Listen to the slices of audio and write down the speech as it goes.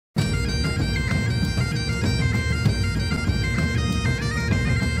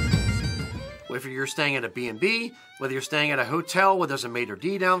whether you're staying at a B&B, whether you're staying at a hotel where there's a maitre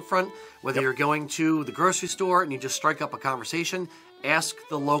d' down front, whether you're going to the grocery store and you just strike up a conversation, ask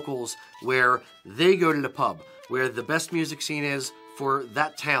the locals where they go to the pub, where the best music scene is for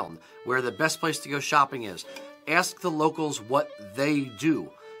that town, where the best place to go shopping is. Ask the locals what they do.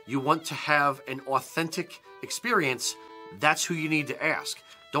 You want to have an authentic experience, that's who you need to ask.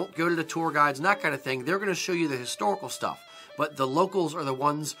 Don't go to the tour guides and that kind of thing. They're going to show you the historical stuff. But the locals are the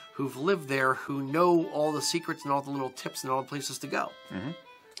ones who've lived there, who know all the secrets and all the little tips and all the places to go. Mm-hmm.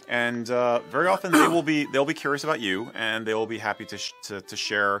 And very often they'll be curious about you, and they will be happy to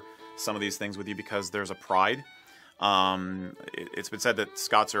share some of these things with you because there's a pride. It's been said that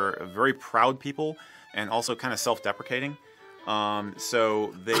Scots are a very proud people and also kind of self-deprecating.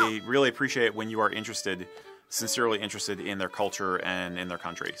 So they really appreciate when you are sincerely interested in their culture and in their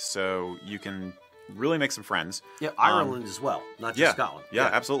country. So you can really make some friends. Yeah, Ireland as well, not just Scotland. Yeah,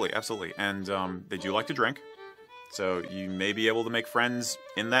 absolutely, absolutely. And they do like to drink. So you may be able to make friends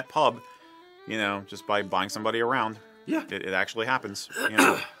in that pub, just by buying somebody around. Yeah. It actually happens.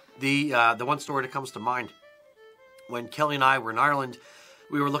 The one story that comes to mind, when Kelly and I were in Ireland,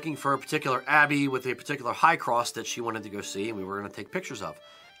 we were looking for a particular abbey with a particular high cross that she wanted to go see, and we were going to take pictures of.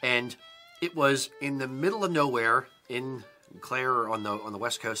 And it was in the middle of nowhere in Clare or on the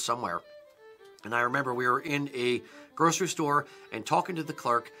west coast somewhere. And I remember we were in a grocery store and talking to the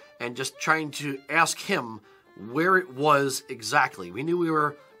clerk and just trying to ask him where it was exactly. We knew we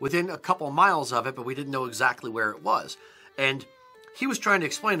were within a couple miles of it, but we didn't know exactly where it was. And he was trying to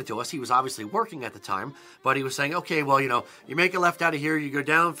explain it to us. He was obviously working at the time, but he was saying, okay, well, you make a left out of here, you go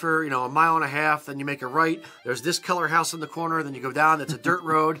down for, a mile and a half, then you make a right. There's this color house in the corner, then you go down, it's a dirt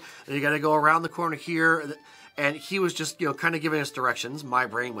road, and you got to go around the corner here. And he was just, kind of giving us directions. My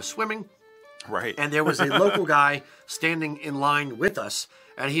brain was swimming. Right. And there was a local guy standing in line with us,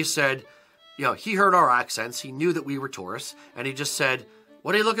 and he said, he heard our accents, he knew that we were tourists, and he just said,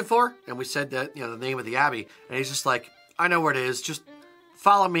 what are you looking for? And we said that, the name of the abbey, and he's just like, I know where it is, just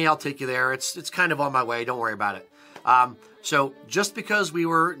follow me, I'll take you there, it's kind of on my way, don't worry about it. So just because we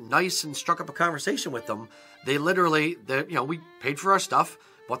were nice and struck up a conversation with them, they literally, we paid for our stuff,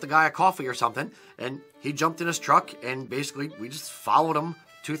 bought the guy a coffee or something, and he jumped in his truck, and basically we just followed him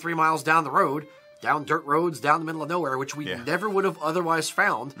 2-3 miles down the road, down dirt roads, down the middle of nowhere, which we never would have otherwise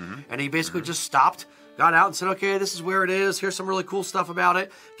found. Mm-hmm. And he basically just stopped, got out and said, okay, this is where it is. Here's some really cool stuff about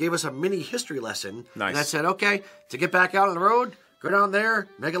it. Gave us a mini history lesson. Nice. And I said, okay, to get back out on the road, go down there,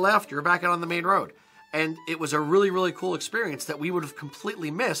 make a left, you're back out on the main road. And it was a really, really cool experience that we would have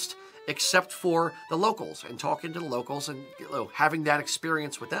completely missed except for the locals and talking to the locals and having that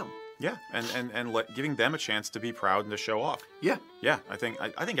experience with them. Yeah, and giving them a chance to be proud and to show off. Yeah, yeah. I think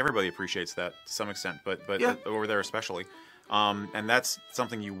everybody appreciates that to some extent, but over there especially, and that's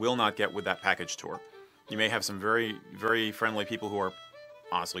something you will not get with that package tour. You may have some very, very friendly people who are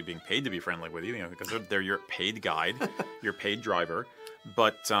honestly being paid to be friendly with you, because they're your paid guide, your paid driver,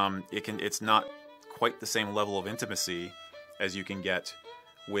 but it's not quite the same level of intimacy as you can get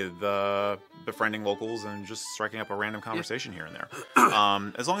with befriending locals and just striking up a random conversation here and there.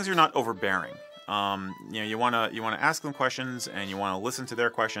 As long as you're not overbearing. You want to ask them questions and you want to listen to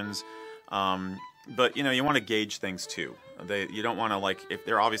their questions, but you want to gauge things too. You don't want to, if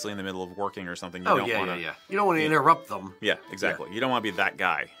they're obviously in the middle of working or something. You don't want to interrupt them. Yeah, exactly. Yeah. You don't want to be that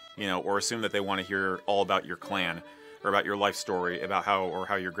guy, or assume that they want to hear all about your clan or about your life story, about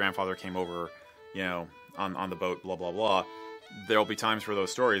how your grandfather came over, on the boat, blah blah blah. There'll be times for those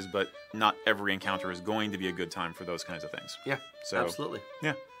stories, but not every encounter is going to be a good time for those kinds of things. Yeah, so, absolutely.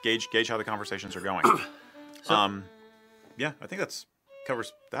 Yeah, gauge how the conversations are going. Yeah, I think that's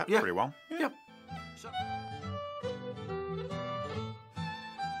covers that pretty well. Yeah. So